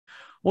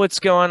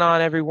What's going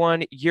on,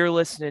 everyone? You're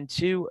listening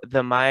to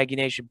the Aggie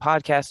Nation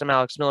Podcast. I'm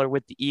Alex Miller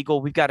with the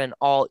Eagle. We've got an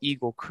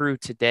all-Eagle crew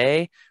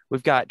today.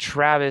 We've got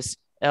Travis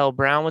L.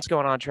 Brown. What's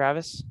going on,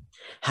 Travis?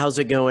 How's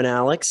it going,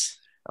 Alex?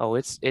 Oh,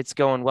 it's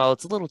going well.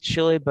 It's a little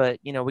chilly, but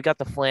we got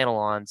the flannel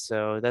on,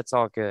 so that's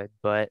all good.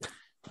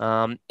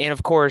 And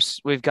of course,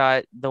 we've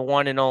got the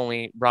one and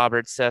only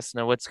Robert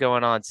Cessna. What's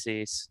going on,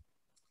 Cease?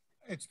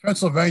 It's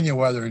Pennsylvania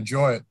weather.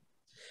 Enjoy it.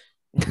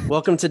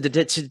 Welcome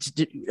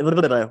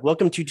to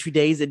welcome to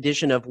today's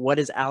edition of What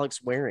is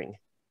Alex Wearing?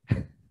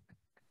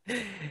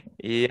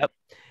 Yep.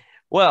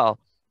 Well,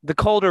 the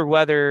colder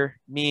weather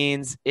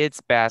means it's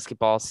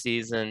basketball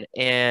season,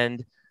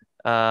 and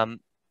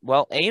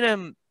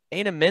A&M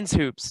men's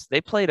hoops,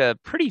 they played a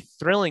pretty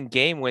thrilling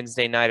game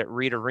Wednesday night at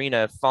Reed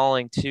Arena,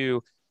 falling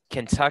to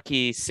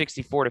Kentucky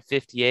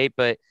 64-58.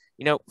 But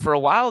for a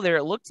while there,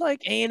 it looked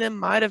like A&M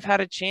might have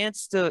had a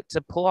chance to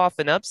pull off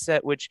an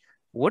upset, which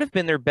would have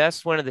been their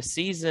best win of the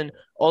season.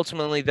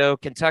 Ultimately, though,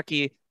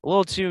 Kentucky a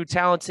little too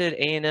talented.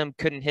 A&M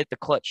couldn't hit the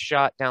clutch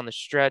shot down the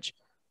stretch.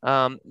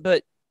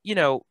 But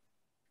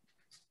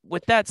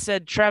with that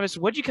said, Travis,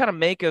 what'd you kind of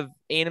make of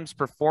A&M's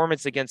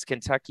performance against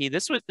Kentucky?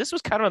 This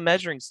was kind of a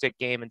measuring stick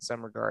game in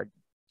some regard.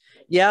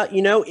 Yeah,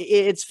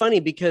 it's funny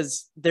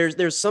because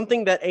there's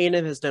something that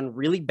A&M has done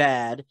really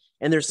bad,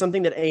 and there's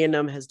something that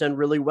A&M has done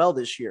really well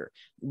this year.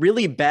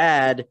 Really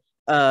bad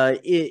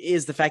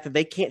is the fact that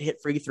they can't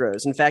hit free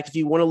throws. In fact, if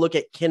you want to look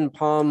at Ken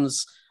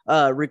Palm's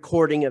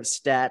recording of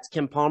stats,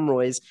 Ken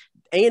Pomeroy's,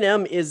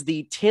 A&M is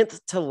the 10th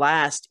to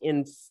last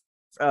in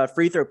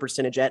free throw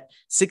percentage at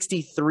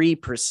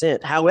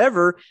 63%.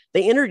 However,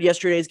 they entered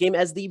yesterday's game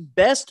as the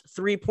best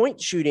three-point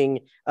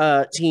shooting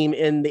team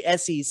in the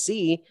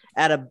SEC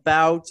at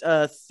about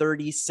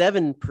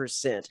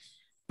 37%.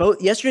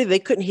 Both yesterday, they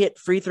couldn't hit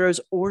free throws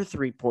or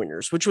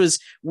three-pointers, which was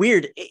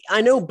weird.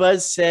 I know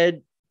Buzz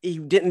said he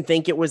didn't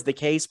think it was the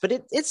case, but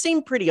it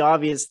seemed pretty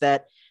obvious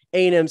that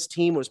A&M's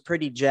team was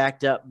pretty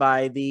jacked up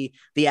by the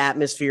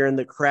atmosphere and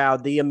the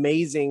crowd, the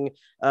amazing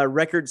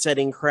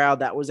record-setting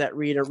crowd that was at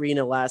Reed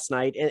Arena last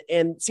night,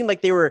 and it seemed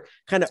like they were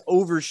kind of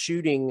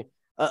overshooting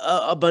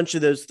a bunch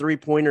of those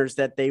three-pointers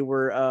that they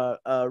were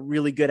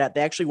really good at.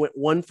 They actually went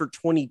 1 for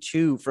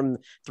 22 from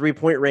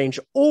three-point range,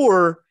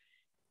 or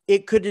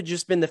it could have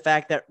just been the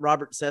fact that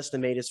Robert Cessna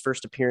made his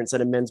first appearance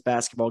at a men's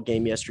basketball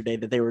game yesterday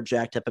that they were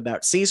jacked up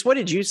about. Cease, what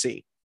did you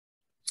see?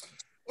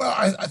 Well,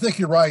 I think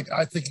you're right.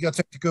 I think you got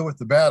to take the good with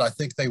the bad. I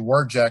think they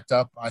were jacked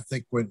up. I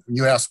think when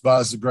you asked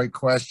Buzz a great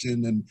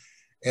question, and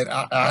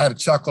I had a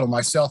chuckle to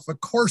myself.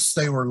 Of course,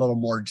 they were a little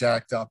more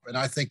jacked up. And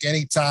I think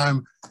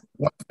anytime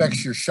what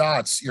affects your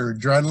shots, your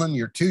adrenaline,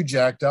 you're too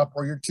jacked up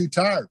or you're too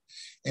tired.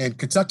 And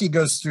Kentucky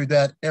goes through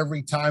that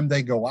every time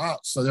they go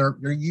out. So they're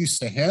used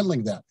to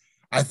handling that.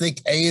 I think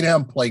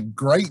A&M played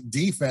great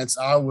defense.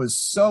 I was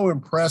so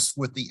impressed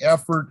with the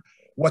effort,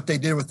 what they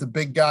did with the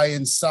big guy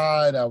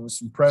inside. I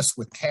was impressed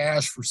with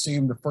Cash for seeing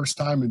him the first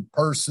time in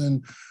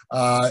person.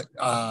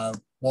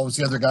 What was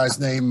the other guy's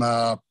name?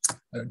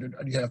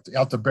 You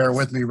have to bear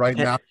with me right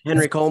now.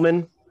 Henry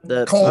Coleman.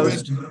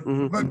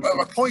 Mm-hmm. But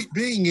my point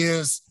being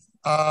is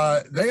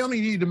they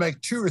only needed to make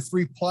 2 or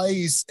 3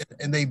 plays,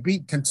 and they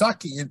beat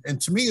Kentucky. And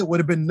to me, it would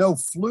have been no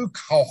fluke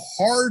how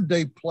hard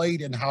they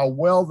played and how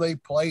well they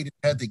played and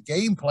had the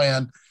game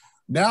plan.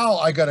 Now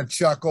I got to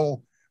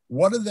chuckle.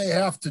 What do they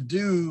have to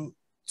do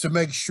to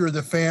make sure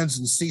the fans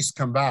and seats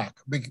come back?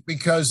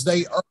 Because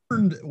they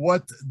earned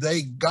what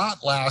they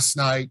got last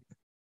night.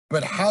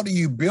 But how do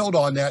you build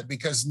on that?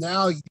 Because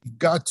now you've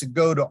got to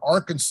go to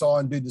Arkansas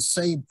and do the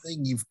same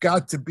thing. You've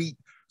got to beat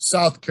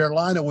South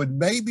Carolina when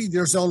maybe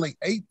there's only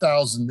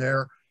 8,000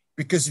 there.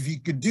 Because if you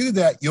could do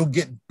that, you'll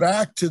get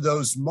back to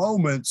those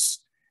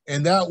moments.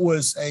 And that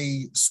was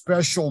a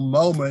special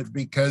moment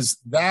because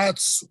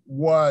that's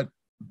what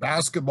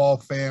basketball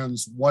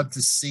fans want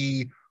to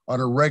see on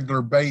a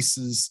regular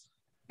basis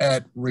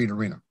at Reed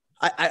Arena.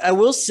 I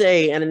will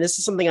say, and this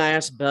is something I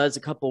asked Buzz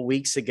a couple of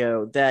weeks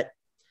ago, that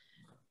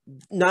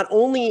not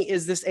only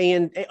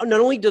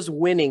does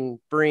winning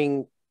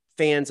bring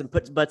fans and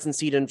put butts in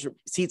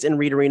seats in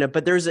Reed Arena,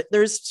 but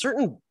there's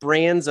certain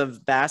brands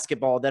of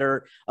basketball that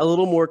are a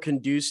little more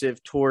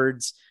conducive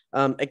towards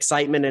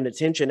excitement and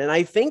attention. And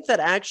I think that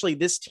actually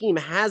this team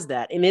has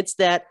that, and it's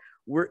that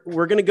we're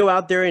going to go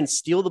out there and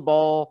steal the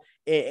ball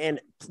and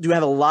do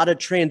have a lot of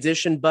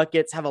transition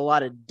buckets, have a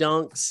lot of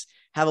dunks,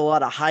 have a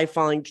lot of high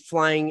flying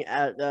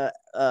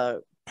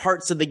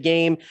parts of the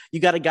game. You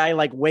got a guy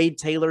like Wade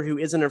Taylor who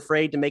isn't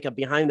afraid to make a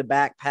behind the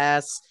back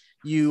pass.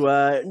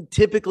 You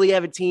typically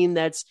have a team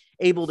that's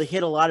able to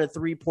hit a lot of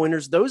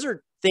 3-pointers. Those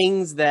are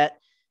things that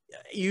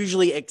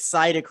usually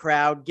excite a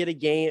crowd, get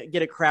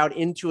a crowd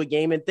into a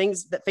game, and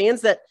things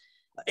that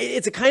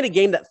it's a kind of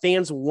game that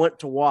fans want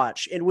to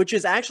watch, and which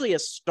is actually a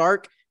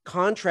stark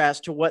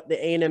contrast to what the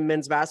A&M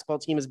men's basketball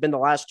team has been the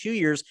last 2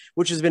 years,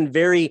 which has been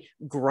very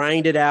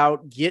grinded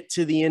out, get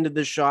to the end of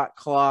the shot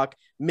clock,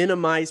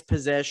 minimize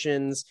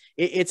possessions.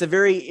 It's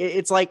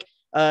like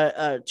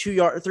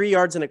 3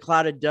 yards in a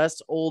cloud of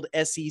dust, old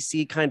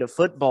SEC kind of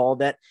football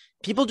that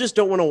people just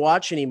don't want to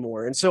watch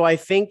anymore. And so I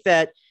think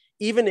that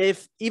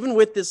even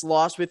with this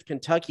loss with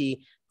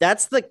Kentucky,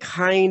 that's the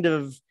kind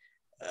of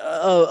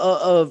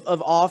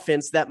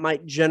offense that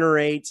might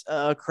generate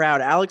a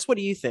crowd. Alex, what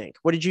do you think?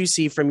 What did you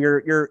see from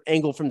your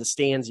angle from the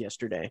stands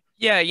yesterday?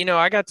 Yeah,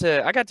 I got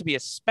to be a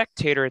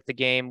spectator at the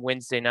game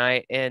Wednesday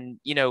night, and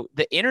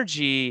the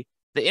energy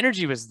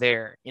was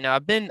there.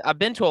 I've been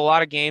to a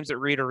lot of games at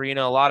Reed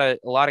Arena, a lot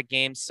of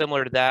games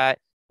similar to that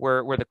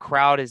where the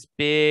crowd is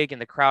big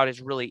and the crowd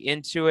is really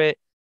into it.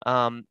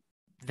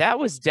 That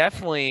was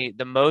definitely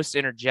the most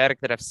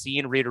energetic that I've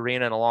seen Reed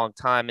Arena in a long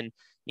time. And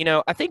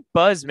I think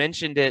Buzz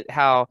mentioned it,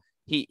 how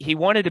he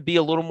wanted to be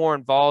a little more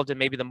involved in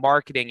maybe the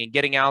marketing and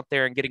getting out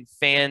there and getting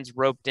fans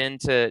roped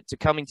into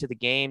coming to the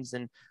games.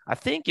 And I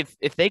think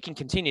if they can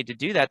continue to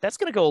do that, that's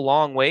going to go a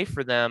long way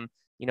for them,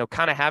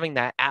 kind of having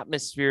that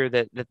atmosphere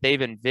that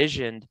they've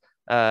envisioned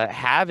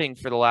having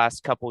for the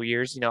last couple of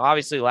years.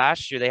 Obviously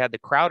last year they had the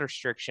crowd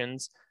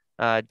restrictions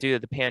due to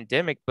the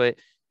pandemic, but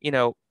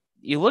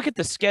you look at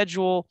the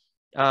schedule,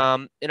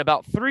 in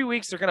about 3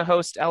 weeks, they're going to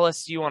host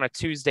LSU on a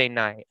Tuesday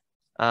night.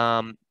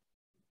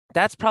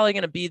 That's probably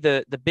going to be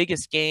the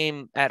biggest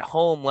game at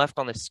home left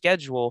on the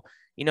schedule.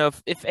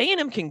 If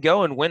A&M can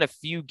go and win a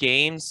few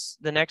games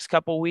the next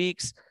couple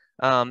weeks,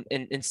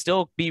 and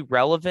still be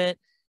relevant,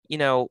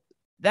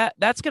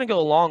 that's going to go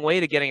a long way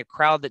to getting a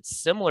crowd that's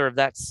similar of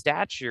that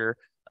stature.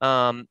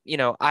 I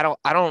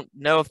don't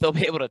know if they'll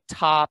be able to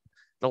top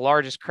the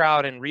largest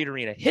crowd in Reed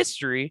Arena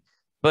history,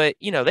 but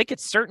they could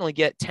certainly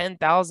get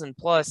 10,000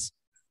 plus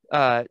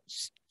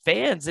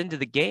fans into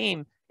the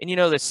game. And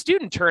the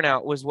student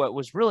turnout was what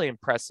was really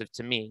impressive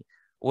to me,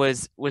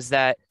 was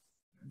that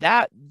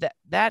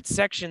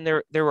section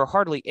there were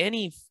hardly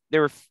any.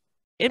 There were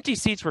empty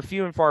seats were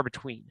few and far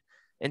between,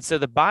 and so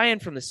the buy-in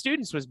from the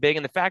students was big,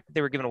 and the fact that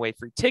they were giving away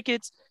free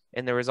tickets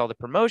and there was all the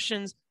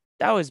promotions,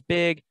 that was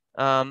big.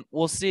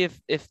 We'll see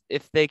if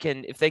they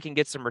can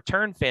get some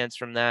return fans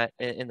from that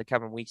in the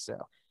coming weeks,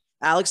 though.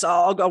 Alex,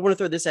 I want to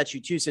throw this at you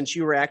too, since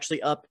you were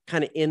actually up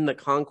kind of in the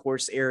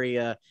concourse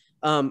area.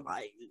 A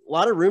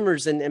lot of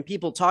rumors and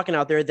people talking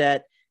out there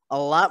that a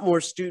lot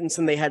more students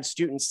than they had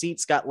student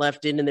seats got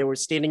left in, and they were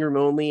standing room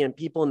only and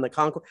people in the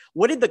concourse.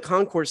 What did the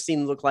concourse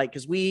scene look like?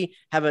 Because we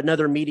have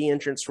another media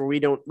entrance where we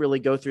don't really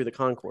go through the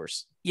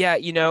concourse. Yeah,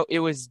 it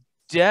was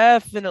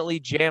definitely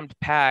jammed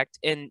packed.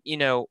 And,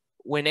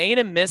 when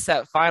A&M missed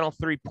that final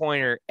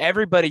 3-pointer,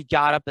 everybody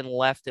got up and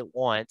left at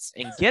once,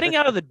 and getting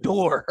out of the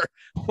door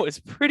was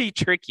pretty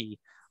tricky,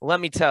 let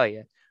me tell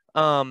you.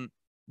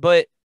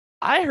 But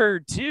I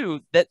heard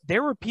too that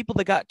there were people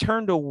that got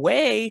turned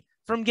away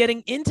from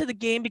getting into the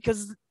game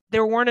because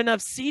there weren't enough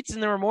seats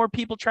and there were more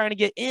people trying to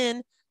get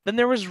in than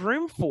there was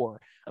room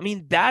for. I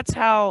mean, that's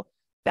how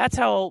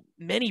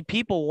many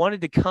people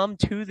wanted to come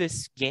to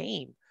this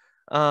game.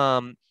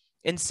 And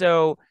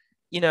so,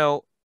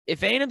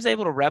 if A&M's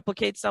able to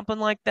replicate something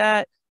like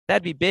that,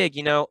 that'd be big.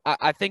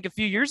 I think a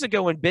few years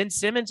ago when Ben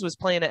Simmons was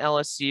playing at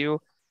LSU,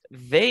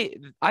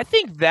 I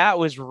think that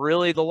was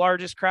really the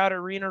largest crowd at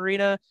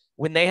Arena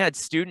when they had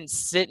students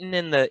sitting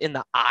in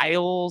the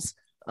aisles.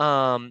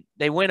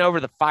 They went over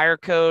the fire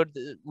code.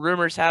 The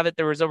rumors have it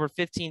there was over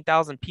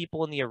 15,000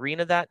 people in the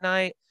arena that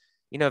night.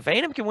 If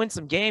A&M can win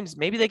some games,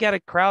 maybe they got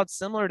a crowd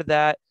similar to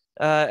that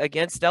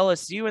against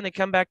LSU when they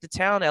come back to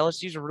town.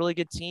 LSU's a really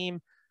good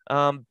team.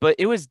 But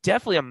it was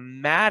definitely a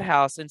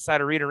madhouse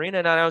inside Reed Arena.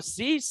 And I know,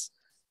 Cease,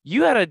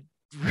 you had a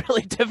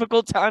really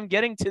difficult time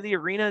getting to the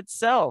arena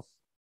itself.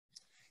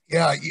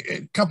 Yeah,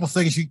 a couple of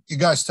things you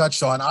guys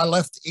touched on. I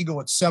left Eagle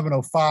at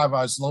 7:05.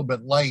 I was a little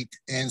bit late,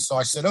 and so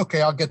I said,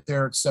 okay, I'll get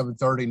there at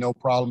 7:30, no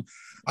problem.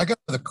 I got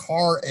to the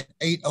car at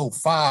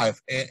 8:05,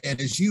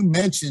 and as you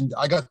mentioned,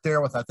 I got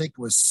there with, I think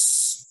it was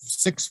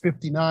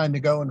 6:59 to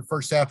go in the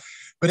first half.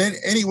 But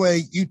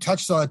anyway, you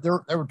touched on it.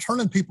 They were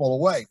turning people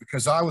away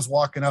because I was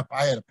walking up.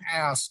 I had a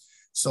pass,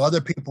 so other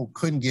people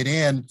couldn't get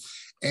in.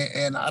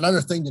 And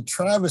another thing that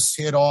Travis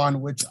hit on,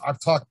 which I've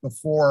talked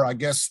before, I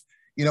guess,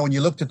 when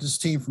you looked at this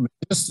team from a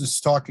distance,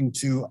 talking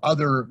to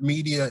other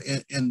media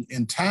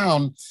in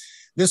town,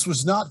 this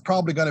was not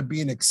probably going to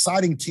be an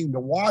exciting team to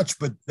watch,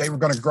 but they were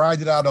going to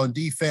grind it out on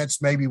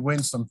defense, maybe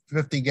win some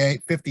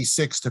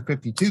 56 to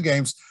 52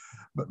 games.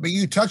 But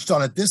you touched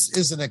on it. This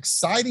is an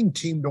exciting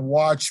team to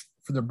watch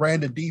for the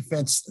brand of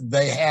defense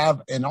they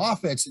have in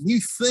offense. And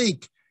you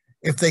think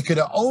if they could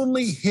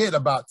only hit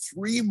about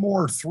 3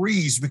 more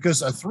threes,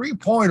 because a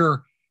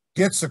 3-pointer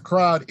gets the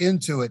crowd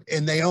into it,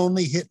 and they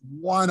only hit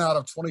 1 out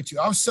of 22.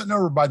 I was sitting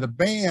over by the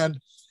band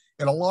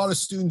and a lot of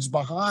students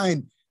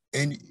behind,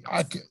 and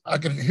I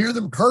could hear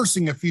them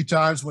cursing a few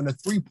times when the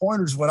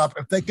 3-pointers went up.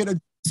 If they could have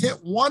hit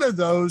one of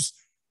those,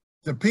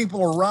 the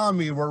people around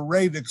me were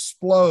ready to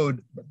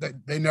explode,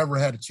 but they never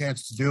had a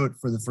chance to do it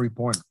for the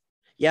 3-pointer.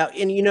 Yeah,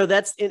 and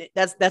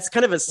that's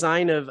kind of a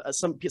sign of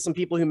some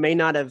people who may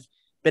not have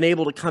been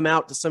able to come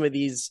out to some of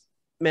these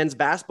men's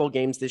basketball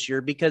games this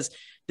year, because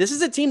this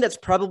is a team that's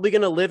probably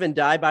going to live and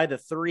die by the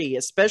 3,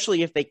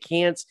 especially if they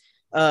can't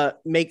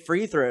make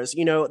free throws.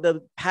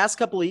 The past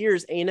couple of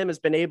years, A&M has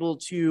been able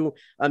to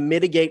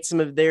mitigate some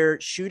of their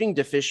shooting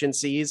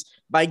deficiencies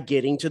by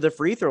getting to the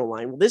free throw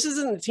line. Well, this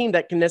isn't a team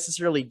that can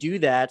necessarily do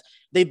that.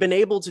 They've been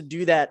able to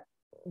do that,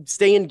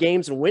 stay in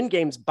games and win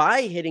games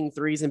by hitting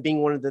threes and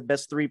being one of the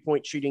best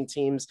 3-point shooting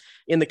teams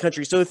in the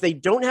country. So if they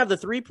don't have the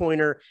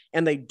 3-pointer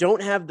and they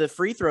don't have the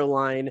free throw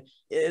line,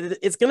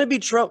 it's going to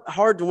be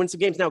hard to win some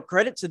games. Now,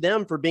 credit to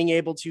them for being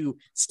able to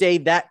stay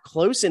that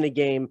close in a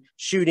game,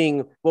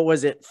 shooting,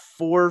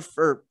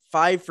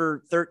 5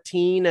 for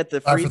 13 at the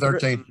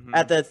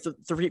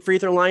free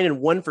throw line and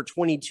 1 for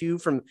 22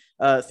 from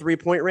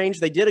 3-point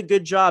range. They did a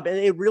good job. And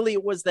it really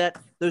was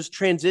those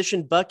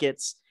transition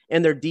buckets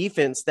and their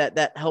defense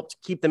that helped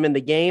keep them in the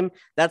game.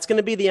 That's going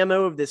to be the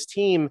MO of this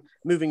team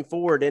moving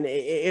forward. And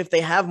if they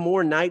have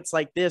more nights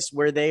like this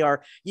where they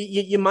are,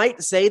 you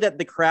might say that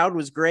the crowd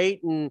was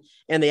great and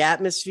the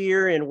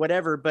atmosphere and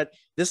whatever, but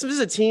this was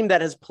a team that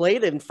has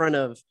played in front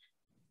of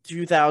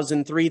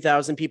 2,000,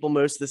 3,000 people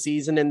most of the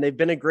season, and they've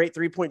been a great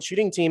 3-point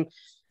shooting team.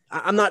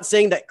 I'm not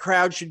saying that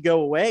crowd should go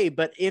away,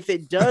 but if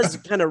it does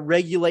kind of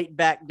regulate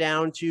back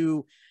down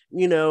to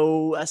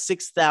a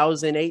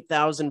 6,000,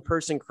 8,000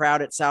 person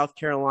crowd at South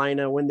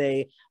Carolina when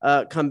they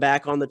come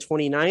back on the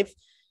 29th,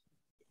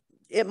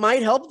 it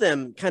might help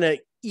them kind of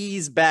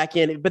ease back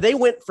in. But they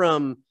went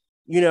from,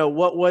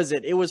 what was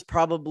it? It was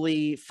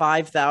probably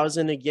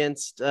 5,000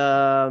 against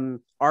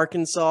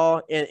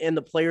Arkansas, and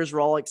the players were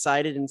all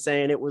excited and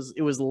saying it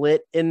was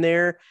lit in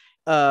there.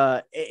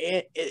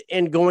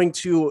 And going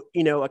to,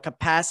 a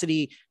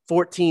capacity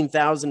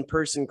 14,000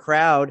 person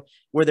crowd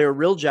where they're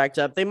real jacked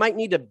up, they might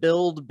need to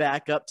build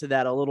back up to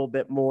that a little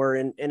bit more.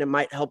 And it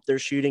might help their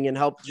shooting and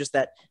help just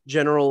that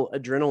general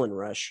adrenaline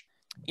rush.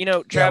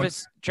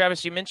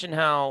 Travis, you mentioned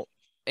how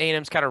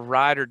A&M's kind of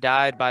ride or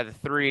died by the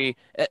three.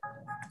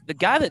 The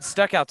guy that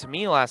stuck out to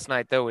me last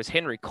night, though, was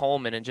Henry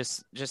Coleman, and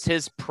just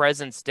his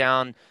presence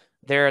down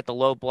there at the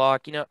low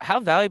block. How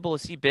valuable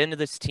has he been to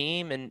this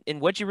team,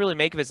 and what'd you really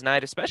make of his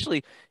night,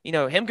 especially,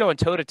 him going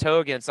toe-to-toe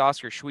against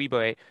Oscar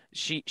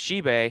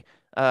Shebe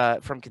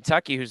from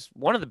Kentucky, who's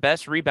one of the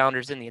best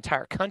rebounders in the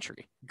entire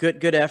country.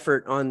 Good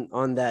effort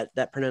on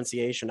that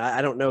pronunciation.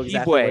 I don't know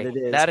exactly what it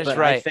is. That is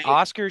right.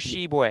 Oscar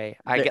Shebe.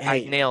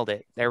 I nailed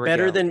it. There we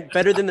go.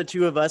 Better than the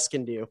two of us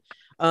can do.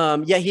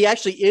 He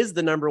actually is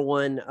the number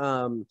one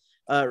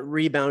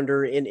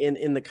rebounder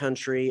in the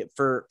country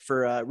for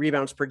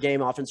rebounds per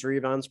game, offensive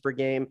rebounds per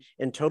game,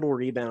 and total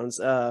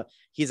rebounds.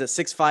 He's a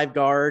 6'5"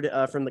 guard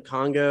from the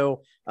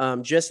Congo,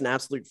 just an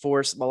absolute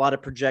force. A lot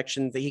of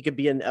projections that he could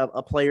be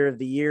a player of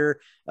the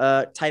year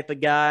type of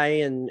guy,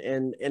 and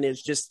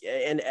it's just,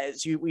 and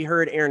as we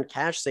heard Aaron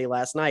Cash say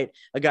last night,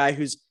 a guy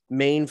whose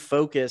main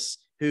focus,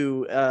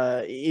 who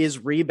is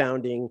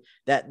rebounding,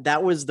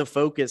 that was the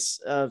focus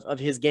of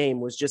his game,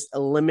 was just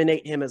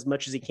eliminate him as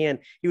much as he can.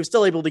 He was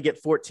still able to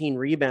get 14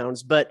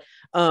 rebounds, but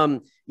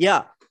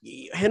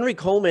Henry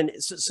Coleman.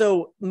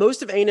 So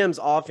most of A&M's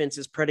offense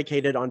is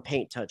predicated on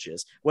paint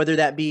touches, whether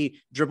that be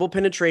dribble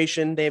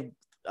penetration. They have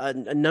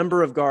a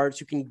number of guards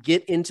who can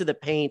get into the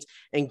paint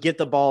and get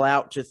the ball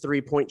out to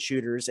 3-point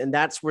shooters. And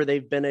that's where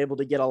they've been able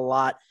to get a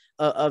lot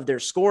of their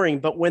scoring.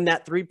 But when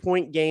that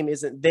 3-point game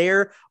isn't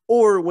there,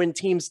 or when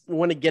teams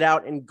want to get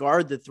out and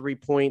guard the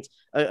 3-point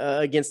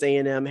against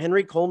A&M,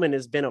 Henry Coleman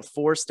has been a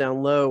force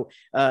down low,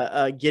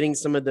 getting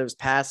some of those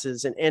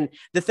passes. And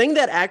the thing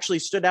that actually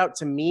stood out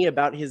to me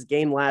about his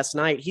game last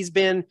night, he's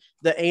been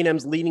the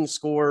A&M's leading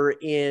scorer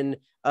in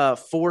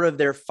 4 of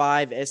their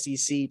 5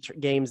 SEC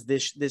games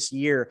this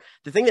year.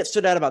 The thing that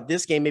stood out about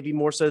this game, maybe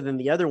more so than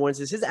the other ones,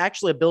 is his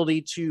actual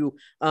ability to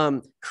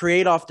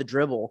create off the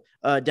dribble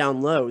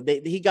down low.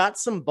 He got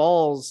some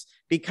balls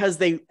because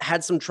they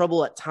had some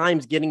trouble at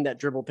times getting that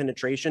dribble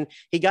penetration.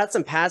 He got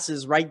some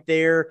passes right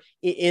there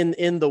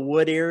in the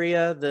wood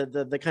area,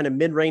 the kind of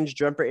mid-range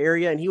jumper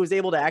area, and he was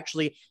able to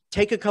actually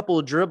take a couple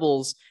of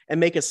dribbles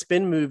and make a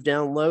spin move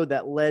down low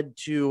that led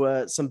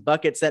to some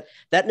buckets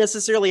that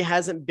necessarily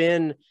hasn't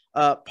been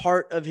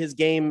part of his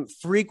game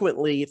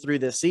frequently through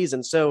this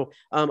season. So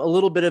a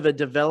little bit of a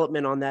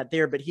development on that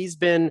there, but he's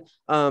been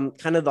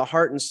kind of the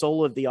heart and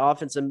soul of the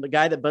offense, and the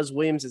guy that Buzz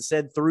Williams has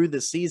said through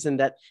the season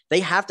that they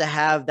have to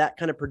have that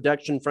kind of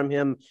production from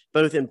him,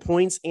 both in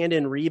points and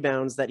in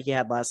rebounds that he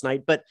had last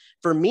night. But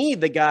for me,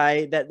 the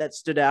guy that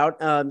stood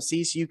out,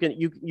 Cease, you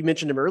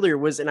mentioned him earlier,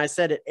 was, and I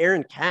said it,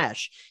 Aaron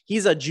Cash.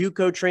 He's a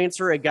JUCO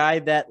transfer, a guy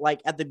that,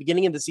 like, at the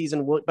beginning of the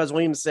season, what Buzz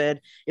Williams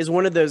said is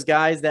one of those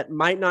guys that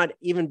might not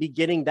even be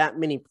getting that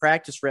many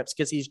practice reps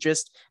because he's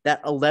just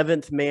that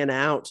 11th man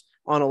out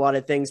on a lot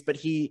of things, but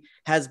he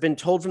has been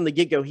told from the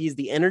get-go he's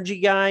the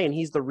energy guy and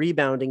he's the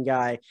rebounding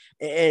guy.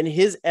 And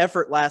his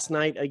effort last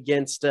night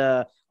against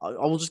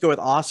I'll just go with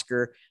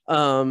Oscar,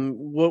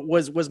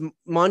 was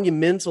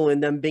monumental in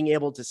them being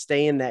able to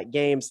stay in that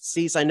game.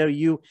 Cease, I know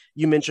you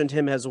mentioned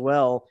him as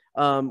well.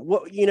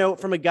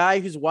 From a guy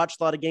who's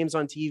watched a lot of games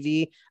on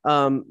TV,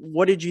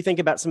 what did you think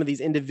about some of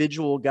these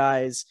individual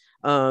guys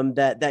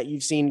that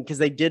you've seen? Because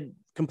they did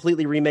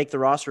completely remake the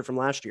roster from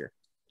last year.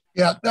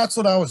 Yeah, that's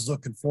what I was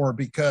looking for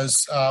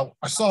because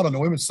I saw it on the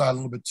women's side a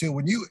little bit too.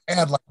 When you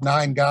add like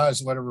 9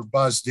 guys, whatever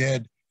Buzz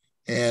did,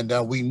 and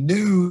we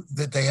knew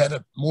that they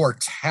had more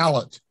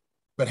talent,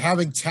 but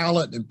having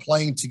talent and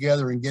playing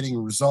together and getting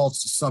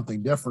results is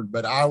something different.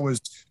 But I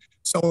was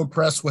so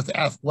impressed with the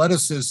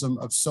athleticism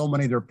of so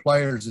many of their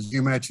players, as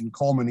you mentioned,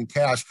 Coleman and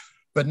Cash.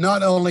 But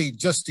not only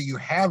just do you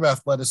have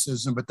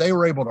athleticism, but they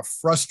were able to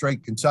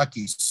frustrate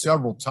Kentucky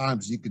several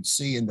times. You could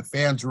see, and the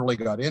fans really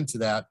got into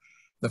that.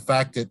 The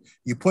fact that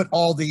you put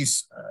all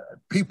these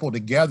people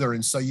together.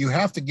 And so you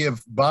have to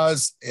give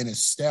Buzz and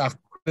his staff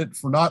credit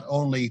for not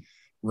only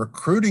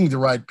recruiting the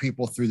right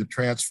people through the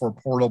transfer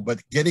portal,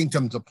 but getting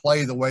them to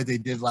play the way they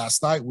did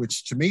last night,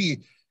 which to me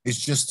is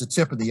just the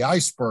tip of the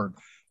iceberg.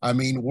 I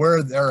mean,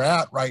 where they're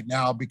at right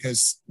now,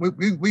 because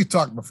we've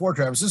talked before,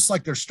 Travis, this is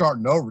like they're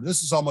starting over.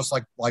 This is almost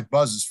like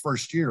Buzz's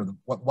first year,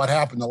 what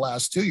happened the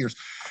last 2 years.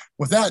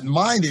 With that in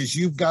mind is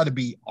you've got to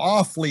be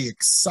awfully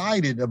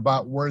excited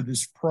about where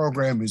this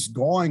program is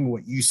going,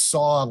 what you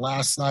saw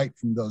last night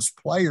from those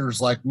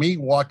players like me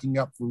walking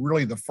up for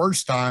really the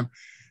first time,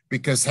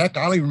 because heck,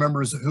 I don't even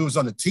remember who was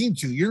on the team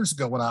 2 years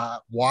ago when I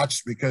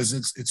watched, because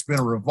it's been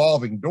a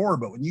revolving door.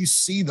 But when you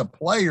see the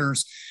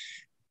players,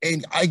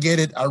 and I get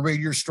it, I read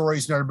your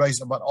stories and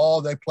everybody's about,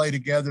 oh, they play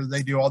together,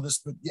 they do all this,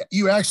 but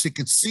you actually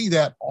could see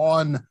that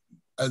on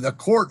the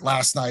court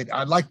last night.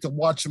 I'd like to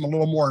watch them a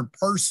little more in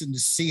person to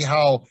see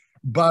how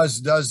Buzz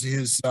does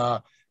his,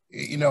 goes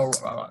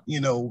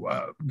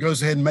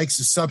ahead and makes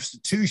the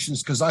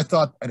substitutions, because I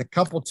thought at a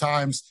couple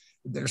times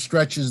their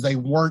stretches they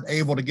weren't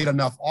able to get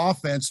enough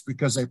offense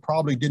because they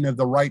probably didn't have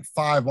the right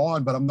 5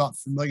 on, but I'm not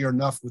familiar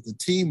enough with the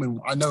team, and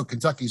I know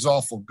Kentucky's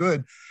awful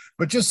good.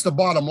 But just the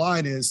bottom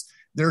line is,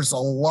 there's a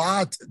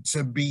lot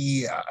to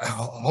be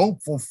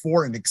hopeful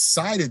for and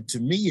excited to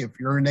me if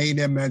you're an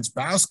A&M men's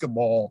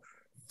basketball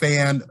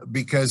fan,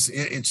 because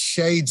it's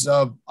shades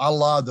of a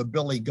la the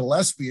Billy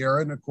Gillespie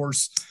era. And of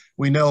course,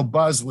 we know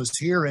Buzz was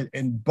here,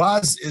 and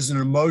Buzz is an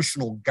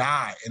emotional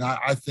guy. And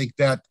I think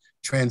that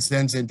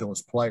transcends into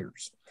his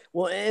players.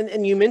 Well,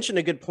 and you mentioned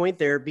a good point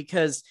there,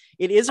 because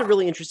it is a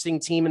really interesting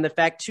team. And the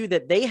fact, too,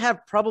 that they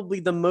have probably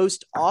the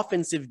most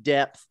offensive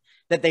depth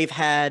that they've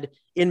had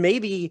in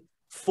maybe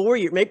 4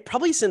 years, maybe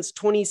probably since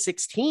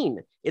 2016.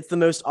 It's the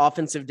most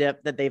offensive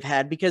depth that they've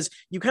had, because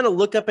you kind of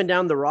look up and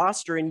down the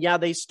roster, and yeah,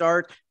 they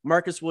start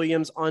Marcus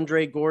Williams,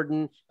 Andre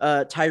Gordon,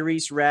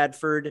 Tyrese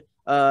Radford,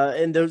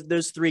 and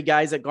those 3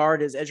 guys at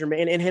guard as your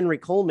man, and Henry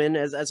Coleman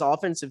as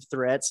offensive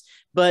threats.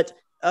 But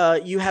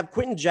you have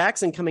Quentin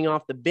Jackson coming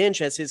off the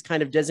bench as his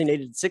kind of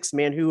designated 6th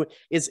man, who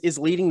is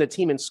leading the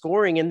team in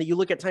scoring. And you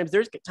look at times,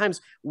 there's times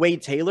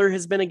Wade Taylor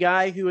has been a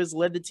guy who has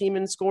led the team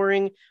in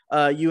scoring.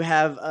 You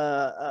have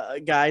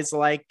guys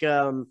like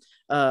Manny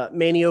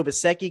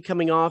Obaseki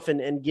coming off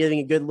and giving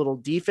a good little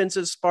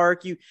defensive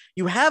spark.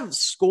 You have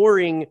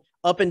scoring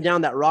up and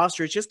down that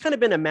roster. It's just kind of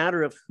been a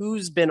matter of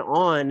who's been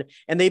on,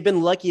 and they've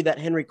been lucky that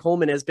Henry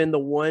Coleman has been the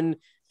one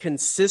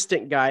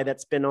consistent guy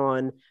that's been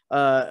on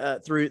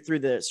through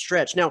the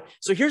stretch. Now,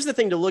 so here's the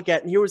thing to look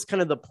at, and here was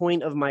kind of the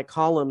point of my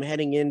column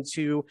heading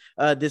into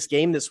this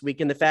game this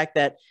week, and the fact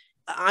that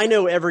I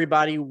know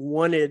everybody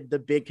wanted the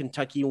big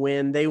Kentucky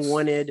win. They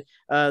wanted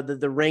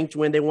the ranked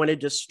win. They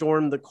wanted to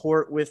storm the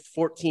court with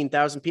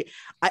 14,000 people.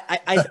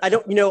 I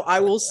don't, I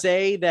will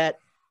say that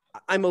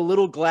I'm a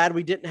little glad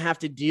we didn't have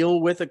to deal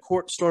with a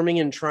court storming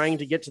and trying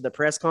to get to the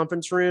press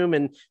conference room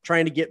and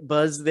trying to get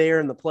Buzz there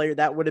and the player.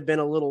 That would have been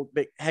a little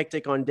bit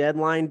hectic on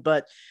deadline.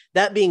 But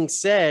that being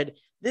said,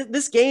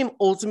 this game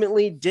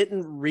ultimately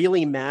didn't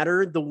really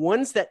matter. The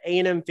ones that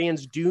A&M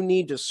fans do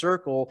need to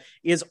circle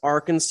is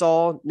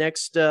Arkansas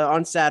next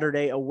on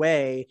Saturday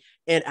away,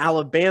 and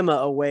Alabama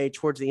away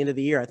towards the end of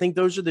the year. I think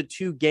those are the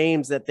 2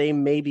 games that they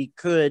maybe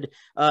could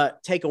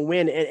take a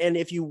win. And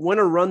if you want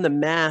to run the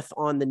math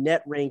on the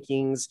net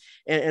rankings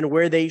and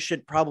where they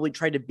should probably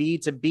try to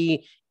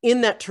be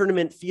in that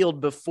tournament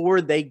field before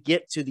they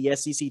get to the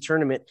SEC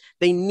tournament,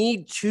 they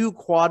need 2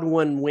 quad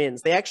 1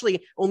 wins. They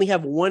actually only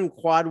have 1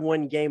 quad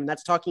 1 game, and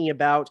that's talking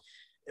about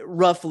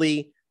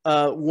roughly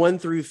 1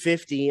 through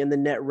 50 in the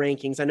net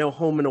rankings. I know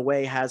home and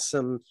away has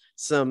some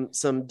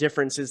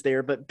differences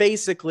there, but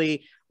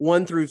basically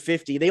 1 through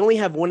 50, they only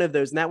have 1 of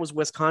those, and that was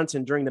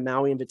Wisconsin during the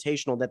Maui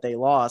Invitational that they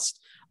lost.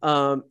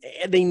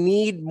 They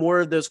need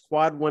more of those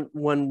quad one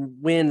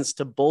wins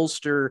to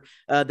bolster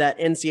that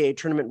NCAA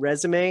tournament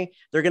resume.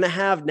 They're going to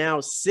have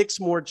now 6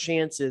 more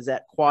chances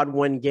at quad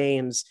 1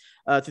 games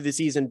through the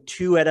season,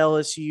 2 at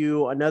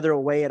LSU, another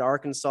away at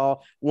Arkansas,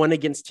 1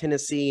 against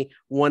Tennessee,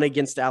 1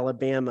 against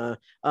Alabama.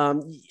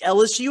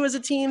 LSU is a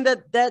team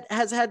that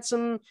has had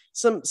some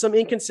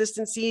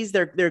inconsistencies.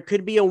 There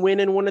could be a win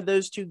in one of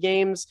those 2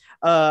 games.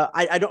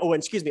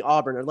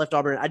 Auburn. I left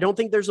Auburn. I don't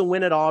think there's a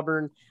win at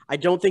Auburn. I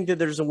don't think that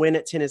there's a win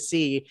at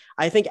Tennessee.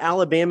 I think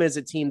Alabama is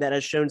a team that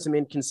has shown some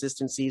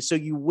inconsistencies. So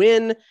you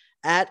win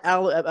at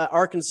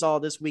Arkansas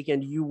this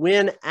weekend, you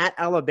win at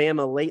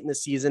Alabama late in the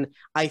season.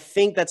 I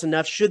think that's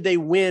enough. Should they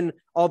win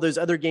all those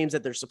other games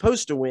that they're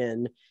supposed to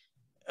win,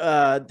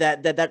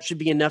 that should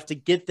be enough to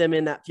get them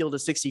in that field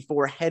of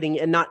 64 heading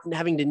and not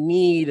having to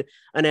need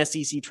an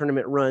SEC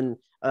tournament run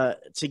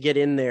to get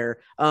in there.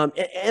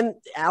 And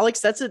Alex,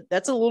 that's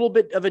a little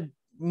bit of a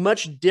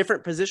much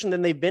different position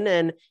than they've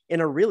been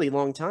in a really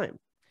long time.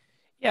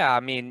 Yeah,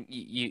 I mean,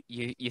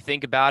 you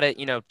think about it,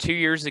 2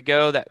 years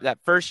ago, that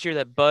first year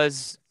that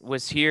Buzz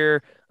was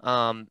here,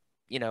 A&M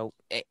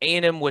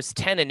was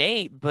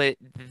 10-8, but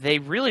they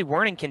really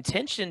weren't in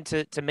contention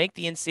to make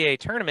the NCAA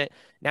tournament.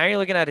 Now you're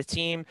looking at a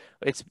team.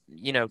 It's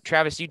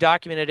Travis, you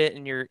documented it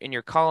in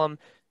your column.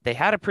 They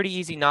had a pretty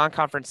easy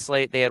non-conference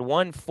slate. They had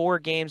won 4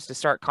 games to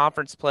start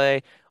conference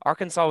play.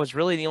 Arkansas was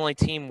really the only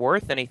team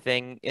worth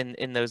anything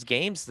in those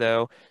games,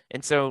 though.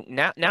 And so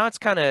now it's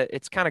kind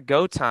of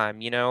go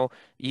time.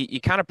 You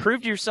kind of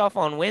proved yourself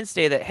on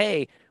Wednesday that,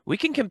 hey, we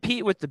can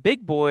compete with the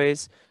big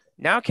boys.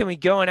 Now can we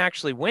go and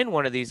actually win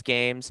one of these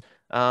games?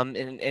 And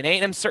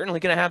A&M's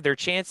certainly going to have their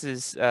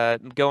chances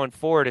going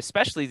forward,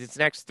 especially these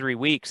next 3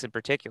 weeks in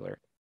particular.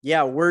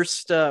 Yeah,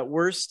 worst.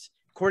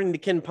 According to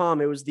Ken Palm,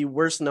 it was the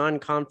worst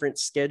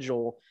non-conference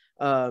schedule.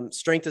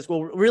 Strength is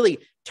really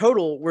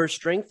total worst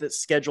strength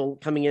schedule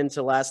coming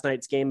into last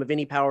night's game of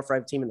any Power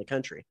 5 team in the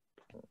country.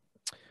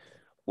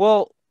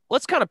 Well,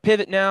 let's kind of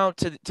pivot now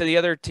to the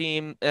other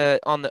team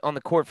on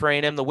the court for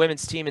A&M, the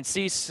women's team. And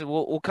Cease,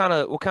 we'll kind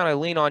of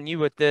lean on you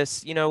with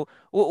this.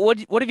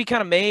 What have you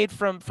kind of made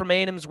from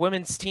A&M's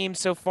women's team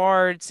so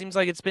far? It seems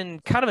like it's been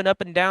kind of an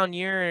up and down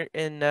year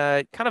and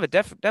kind of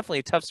definitely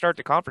a tough start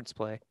to conference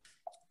play.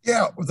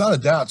 Yeah, without a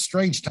doubt,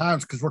 strange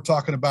times because we're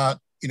talking about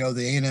the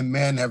A&M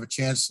men have a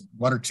chance,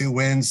 1 or 2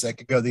 wins that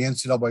could go to the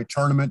NCAA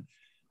tournament.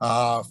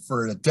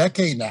 For a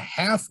decade and a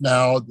half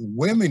now, the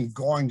women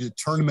going to the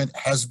tournament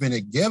has been a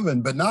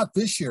given, but not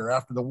this year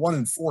after the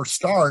 1-4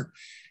 start.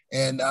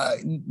 And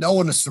no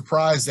one is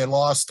surprised they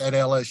lost at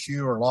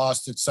LSU or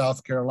lost to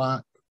South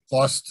Carolina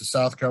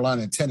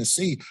and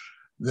Tennessee.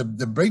 The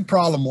big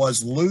problem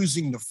was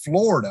losing to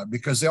Florida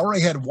because they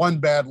already had one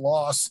bad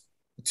loss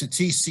to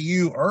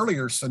TCU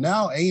earlier. So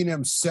now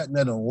A&M's setting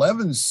an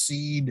 11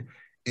 seed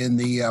in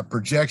the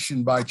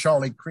projection by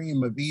Charlie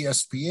Cream of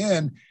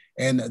ESPN.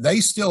 And they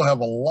still have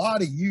a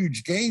lot of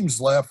huge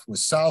games left with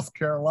South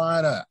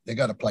Carolina. They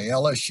got to play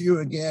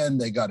LSU again.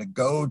 They got to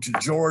go to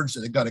Georgia.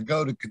 They got to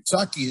go to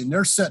Kentucky, and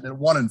they're setting at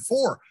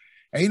 1-4.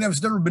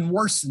 A&M's never been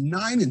worse than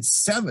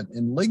 9-7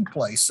 in league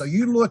play. So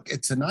you look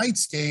at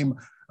tonight's game.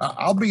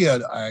 I'll be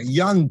a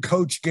young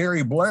coach,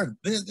 Gary Blair.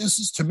 This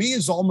is, to me,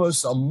 is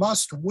almost a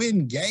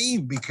must-win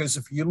game because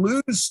if you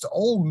lose to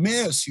Ole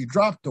Miss, you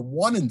drop to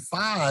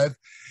 1-5.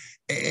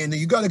 And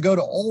you got to go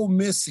to Ole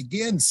Miss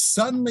again.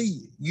 Suddenly,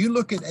 you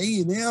look at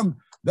A&M,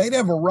 they'd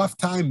have a rough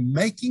time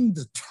making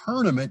the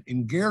tournament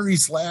in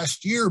Gary's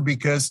last year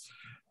because,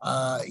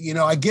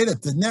 I get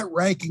it. The net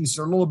rankings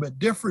are a little bit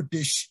different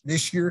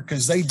this year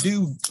because they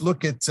do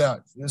look at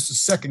this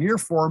is second year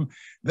for them.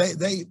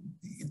 They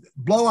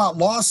blowout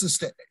losses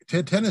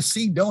to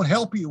Tennessee don't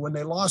help you when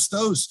they lost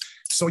those.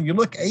 So you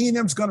look,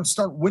 A&M's going to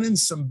start winning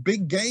some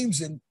big games,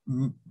 and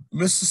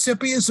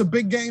Mississippi is a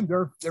big game.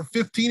 They're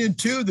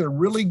 15-2. They're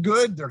really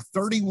good. They're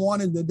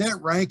 31 in the net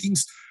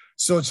rankings.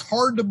 So it's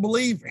hard to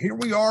believe. Here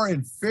we are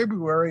in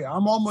February.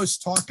 I'm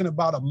almost talking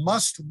about a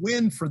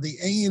must-win for the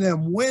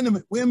A&M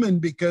women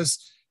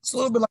because it's a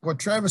little bit like what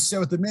Travis said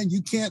with the men.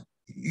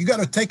 You got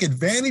to take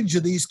advantage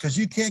of these because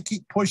you can't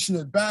keep pushing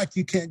it back.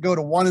 You can't go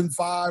to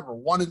 1-5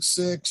 or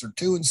 1-6 or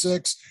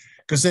 2-6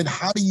 because then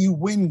how do you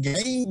win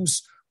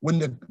games when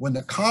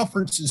the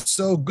conference is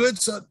so good?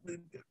 So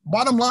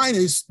bottom line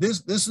is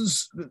this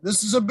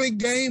is a big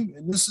game,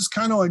 and this is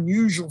kind of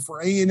unusual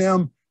for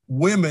A&M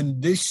women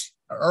this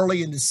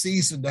early in the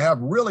season to have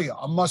really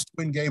a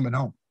must-win game at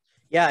home.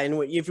 Yeah,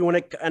 and if you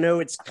want to, I know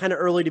it's kind of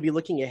early to be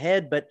looking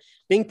ahead, but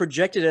being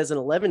projected as an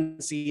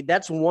 11 seed,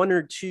 that's 1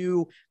 or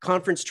 2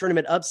 conference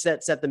tournament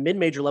upsets at the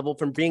mid-major level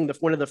from being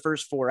one of the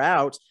first 4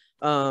 out.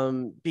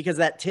 Because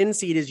that 10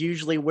 seed is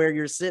usually where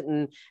you're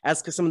sitting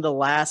as some of the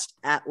last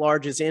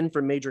at-larges in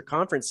from major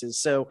conferences.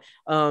 So,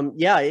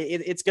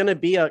 it's going to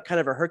be a kind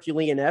of a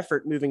Herculean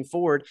effort moving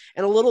forward,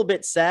 and a little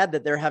bit sad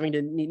that they're having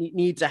to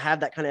need to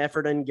have that kind of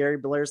effort in Gary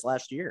Blair's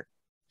last year.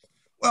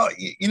 Well,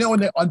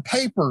 on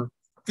paper,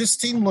 this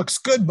team looks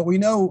good, but we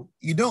know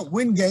you don't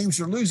win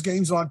games or lose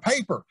games on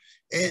paper.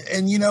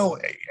 And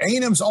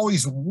A&M's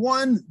always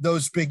won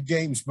those big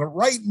games, but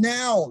right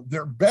now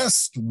their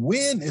best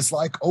win is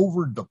like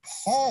over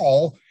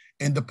DePaul,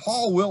 and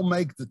DePaul will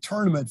make the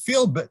tournament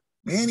field. But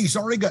man, he's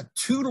already got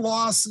 2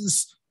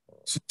 losses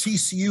to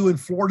TCU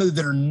and Florida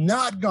that are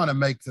not going to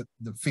make the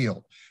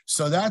field.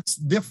 So that's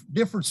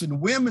difference in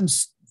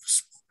women's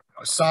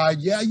side.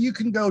 Yeah, you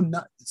can go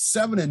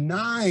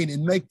 7-9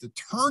 and make the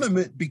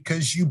tournament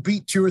because you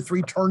beat 2 or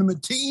 3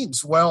 tournament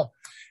teams. Well,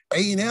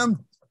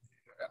 A&M,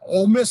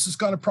 Ole Miss is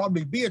going to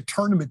probably be a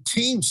tournament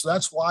team, so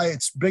that's why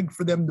it's big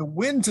for them to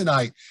win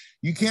tonight.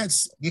 You can't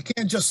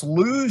just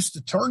lose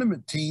to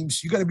tournament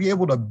teams. You got to be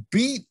able to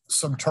beat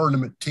some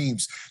tournament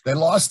teams. They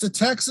lost to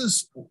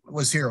Texas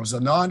was here. It was a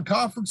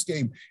non-conference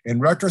game. In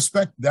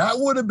retrospect, that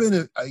would have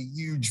been a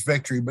huge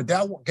victory, but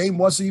that game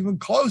wasn't even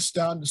close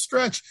down the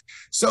stretch.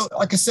 So,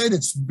 like I said,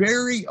 it's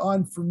very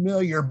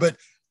unfamiliar, but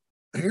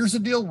here's the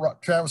deal,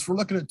 Travis. We're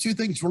looking at two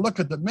things. We're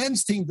looking at the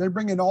men's team. They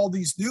bring in all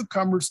these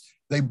newcomers.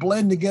 They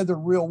blend together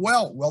real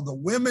well. Well, the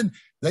women,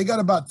 they got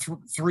about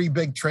three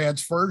big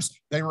transfers.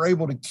 They were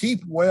able to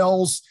keep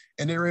Wells,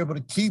 and they were able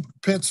to keep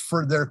Pitts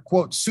for their,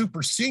 quote,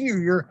 super senior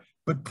year,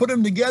 but put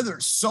them together.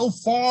 So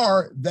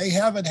far, they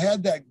haven't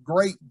had that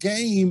great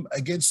game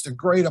against a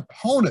great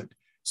opponent.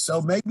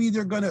 So maybe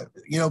they're going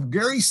to,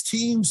 Gary's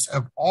teams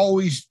have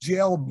always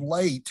gelled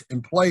late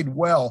and played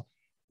well.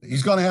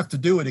 He's going to have to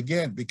do it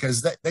again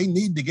because they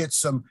need to get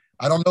some,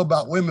 I don't know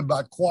about women,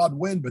 about quad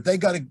win, but they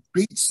got to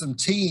beat some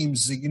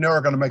teams that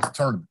are going to make the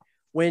tournament.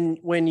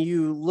 When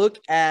you look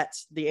at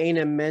the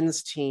A&M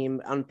men's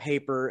team on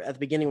paper at the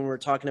beginning when we were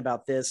talking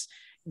about this,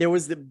 there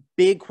was the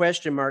big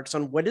question marks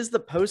on what is the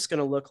post going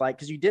to look like,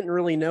 because you didn't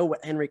really know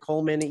what Henry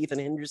Coleman, Ethan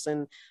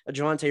Henderson,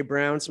 Ajante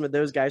Brown, some of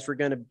those guys were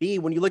going to be.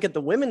 When you look at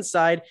the women's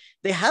side,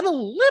 they had a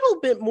little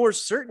bit more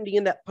certainty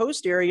in that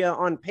post area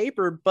on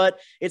paper, but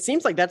it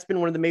seems like that's been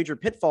one of the major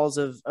pitfalls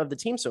of the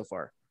team so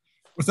far.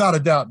 Without a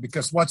doubt,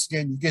 because once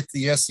again, you get to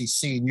the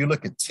SEC and you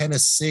look at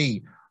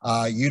Tennessee,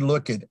 you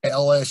look at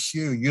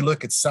LSU, you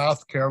look at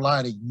South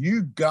Carolina,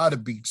 you got to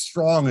be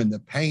strong in the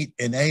paint,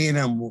 and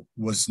A&M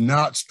was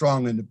not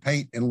strong in the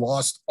paint and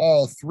lost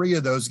all three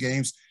of those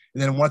games.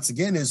 And then once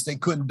again, is they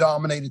couldn't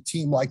dominate a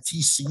team like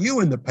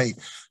TCU in the paint.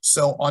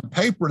 So on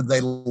paper,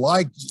 they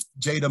liked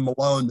Jada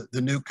Malone,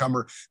 the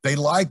newcomer. They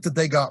liked that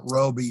they got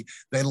Roby.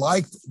 They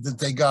liked that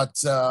they got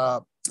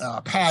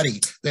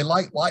Patty. They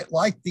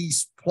like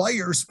these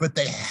players, but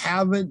they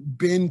haven't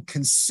been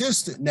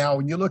consistent. Now,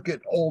 when you look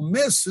at Ole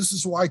Miss, this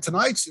is why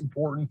tonight's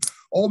important.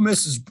 Ole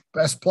Miss's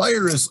best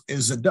player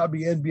is a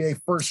WNBA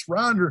first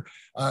rounder,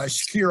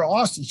 Shakira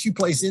Austin. She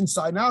plays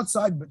inside and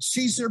outside, but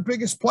she's their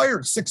biggest player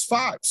at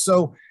 6'5".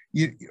 So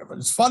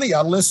it's funny.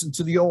 I listened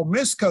to the Ole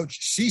Miss coach.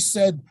 She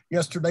said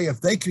yesterday,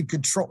 if they can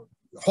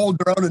hold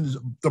their own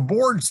in the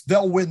boards,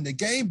 they'll win the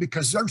game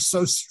because they're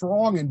so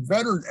strong and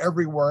veteran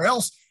everywhere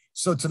else.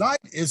 So tonight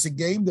is a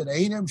game that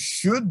A&M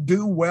should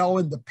do well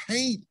in the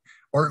paint,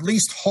 or at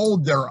least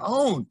hold their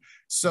own.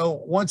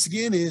 So once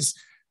again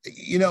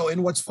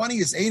and what's funny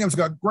is A&M's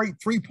got great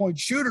three-point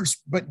shooters,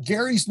 but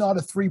Gary's not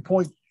a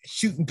three-point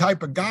shooting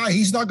type of guy.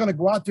 He's not going to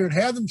go out there and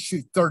have them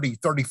shoot 30,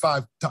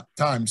 35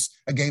 times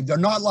a game. They're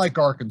not like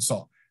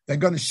Arkansas. They're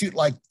going to shoot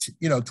like,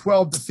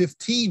 12 to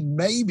 15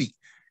 maybe.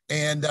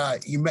 And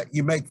you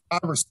make 5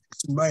 or 6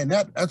 million.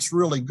 That's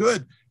really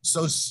good.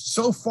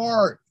 So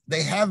far,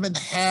 they haven't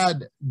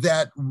had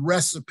that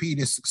recipe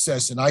to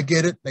success. And I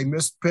get it. They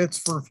missed Pitts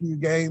for a few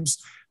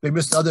games. They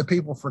missed other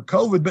people for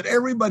COVID, but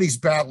everybody's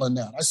battling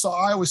that. I saw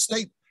Iowa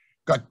State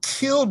got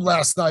killed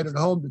last night at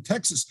home to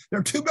Texas.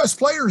 Their 2 best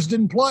players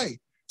didn't play.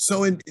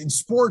 So in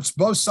sports,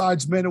 both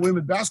sides, men and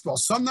women basketball,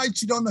 some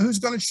nights you don't know who's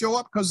going to show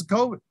up because of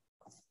COVID.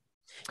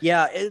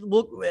 Yeah.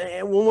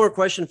 One more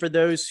question for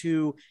those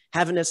who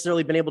haven't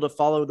necessarily been able to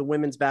follow the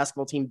women's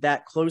basketball team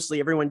that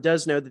closely. Everyone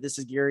does know that this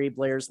is Gary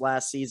Blair's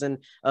last season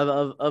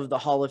of the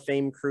Hall of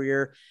Fame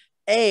career.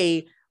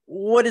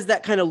 What has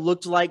that kind of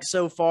looked like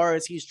so far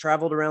as he's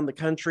traveled around the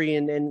country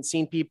and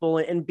seen people?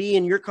 And B,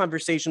 in your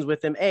conversations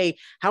with him,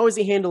 how is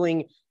he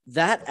handling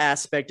that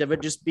aspect of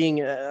it just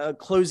being a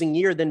closing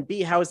year? Then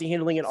B, how is he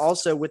handling it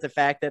also with the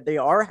fact that they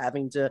are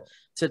having to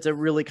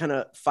really kind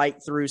of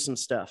fight through some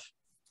stuff?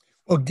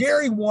 Well,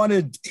 Gary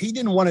he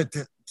didn't want it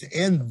to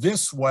end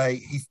this way.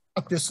 He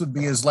thought this would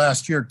be his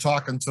last year,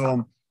 talking to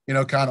him,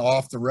 kind of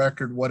off the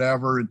record,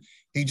 whatever. And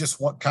he just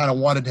kind of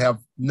wanted to have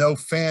no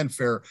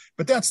fanfare,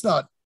 but that's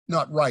not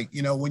right.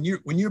 When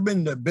you've been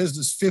in the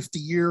business 50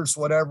 years,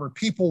 whatever,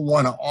 people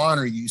want to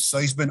honor you. So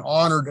he's been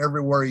honored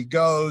everywhere he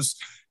goes.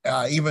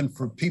 Even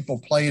for people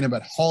playing him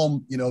at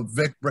home,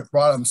 Vic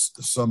brought him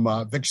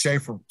some, Vic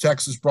Schaefer,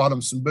 Texas, brought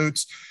him some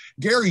boots.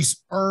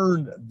 Gary's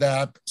earned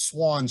that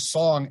swan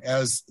song,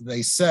 as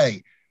they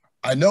say.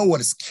 I know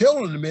what is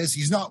killing him is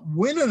he's not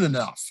winning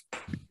enough.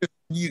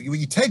 When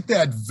you take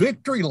that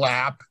victory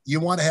lap, you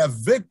want to have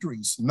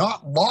victories,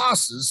 not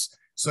losses.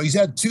 So he's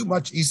had too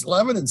much. He's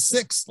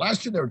 11-6.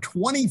 Last year they were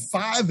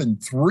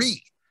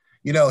 25-3.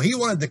 He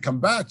wanted to come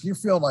back. You're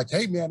feeling like,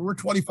 hey man, we're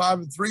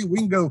 25-3. We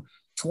can go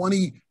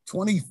 20,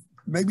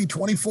 maybe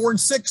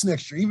 24-6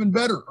 next year, even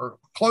better or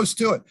close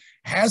to it.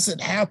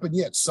 Hasn't happened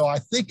yet. So I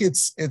think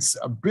it's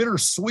a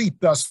bittersweet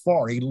thus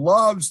far. He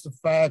loves the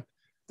fact,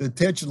 the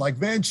attention, like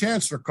Van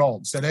Chancellor called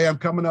and said, hey, I'm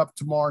coming up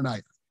tomorrow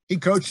night. He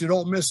coached at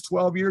Ole Miss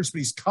 12 years, but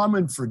he's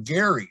coming for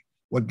Gary,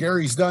 what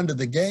Gary's done to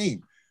the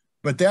game.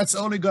 But that's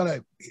only going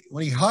to,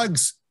 when he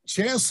hugs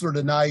Chancellor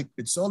tonight,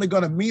 it's only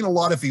going to mean a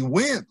lot if he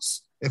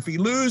wins. If he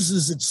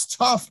loses, it's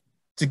tough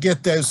to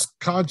get those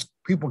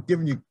people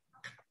giving you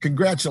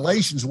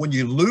congratulations when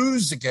you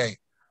lose the game.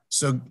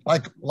 So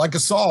like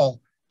us all,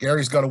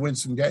 Gary's got to win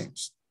some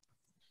games.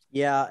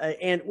 Yeah.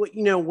 And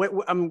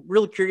I'm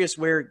really curious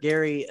where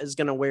Gary is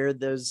going to wear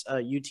those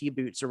UT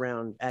boots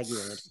around Aggie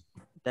Land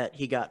that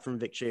he got from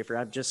Vic Schaefer.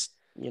 I've just,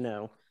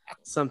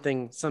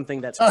 something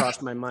that's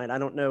crossed my mind. I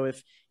don't know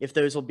if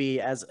those will be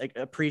as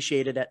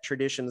appreciated at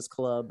Traditions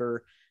Club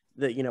or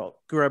the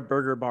Grub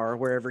Burger Bar,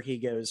 wherever he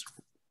goes.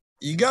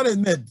 You got to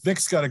admit,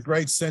 Vic's got a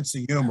great sense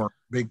of humor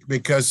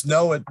because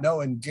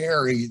knowing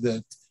Gary,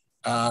 that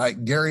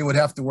Gary would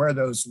have to wear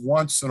those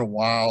once in a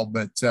while.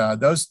 But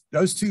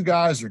those two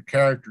guys are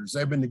characters.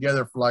 They've been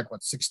together for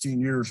 16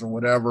 years or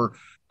whatever.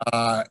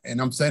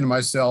 And I'm saying to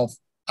myself,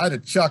 I had a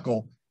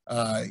chuckle.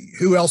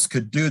 Who else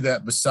could do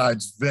that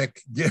besides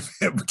Vic? Give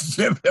him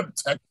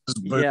Texas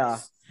boots. Yeah.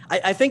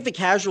 I think the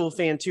casual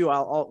fan too,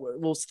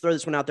 we'll throw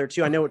this one out there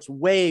too. I know it's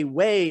way,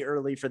 way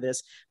early for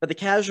this, but the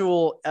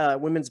casual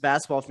women's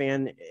basketball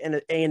fan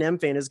and A&M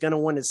fan is going to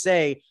want to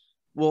say,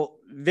 well,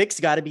 Vic's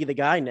got to be the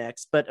guy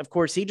next. But of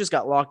course, he just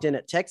got locked in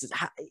at Texas.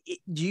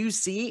 Do you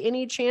see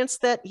any chance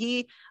that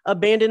he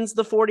abandons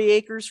the 40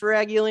 acres for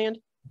Aggie land?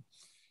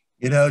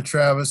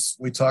 Travis,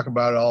 we talk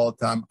about it all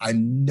the time. I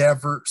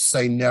never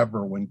say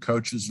never when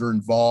coaches are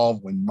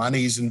involved, when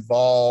money's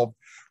involved,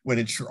 when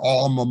it's your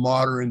alma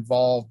mater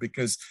involved,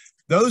 because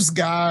those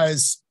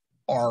guys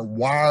are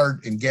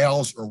wired and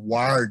gals are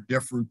wired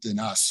different than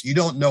us. You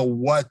don't know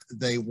what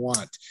they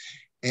want.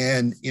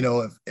 And,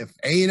 if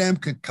A&M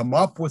could come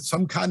up with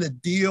some kind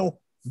of deal,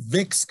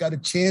 Vic's got a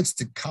chance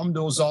to come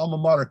to his alma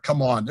mater.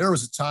 Come on. There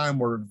was a time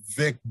where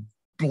Vic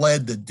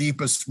bled the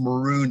deepest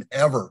maroon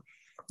ever.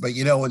 But,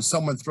 when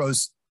someone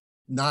throws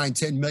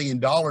 $9-10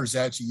 million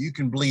at you, you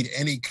can bleed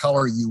any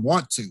color you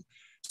want to.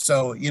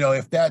 So,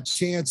 if that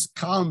chance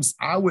comes,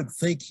 I would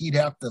think he'd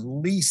have to at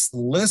least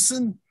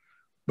listen.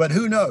 But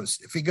who knows?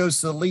 If he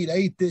goes to the Elite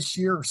Eight this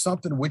year or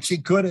something, which he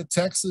could at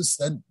Texas,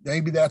 then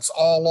maybe that's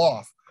all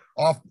off.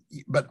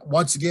 But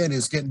once again,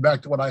 is getting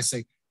back to what I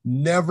say,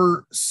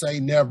 never say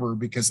never,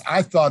 because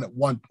I thought at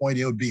one point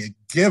it would be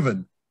a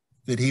given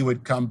that he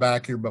would come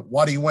back here. But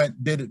what he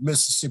did at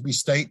Mississippi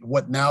State and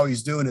what now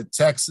he's doing at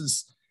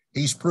Texas,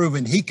 he's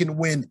proven he can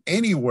win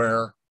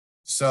anywhere.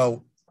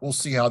 So we'll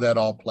see how that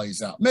all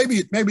plays out.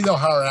 Maybe they'll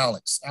hire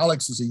Alex.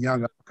 Alex is a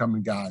young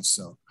upcoming guy,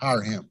 so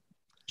hire him.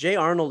 Jay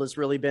Arnold has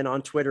really been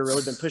on Twitter,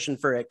 really been pushing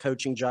for a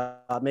coaching job.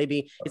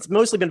 Maybe it's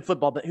mostly been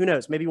football, but who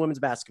knows? Maybe women's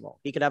basketball.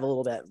 He could have a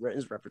little bit in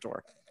his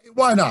repertoire.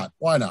 Why not?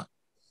 Well,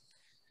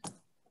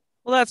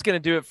 that's going to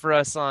do it for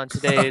us on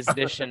today's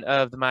edition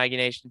of the Aggie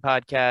Nation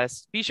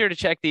Podcast. Be sure to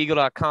check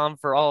theeagle.com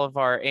for all of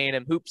our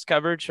A&M hoops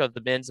coverage of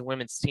the men's and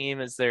women's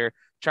team as they're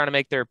trying to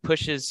make their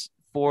pushes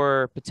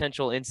for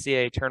potential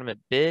NCAA tournament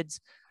bids.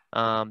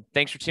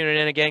 Thanks for tuning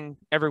in again,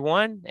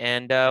 everyone,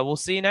 and we'll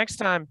see you next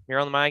time here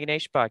on the Aggie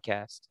Nation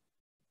Podcast.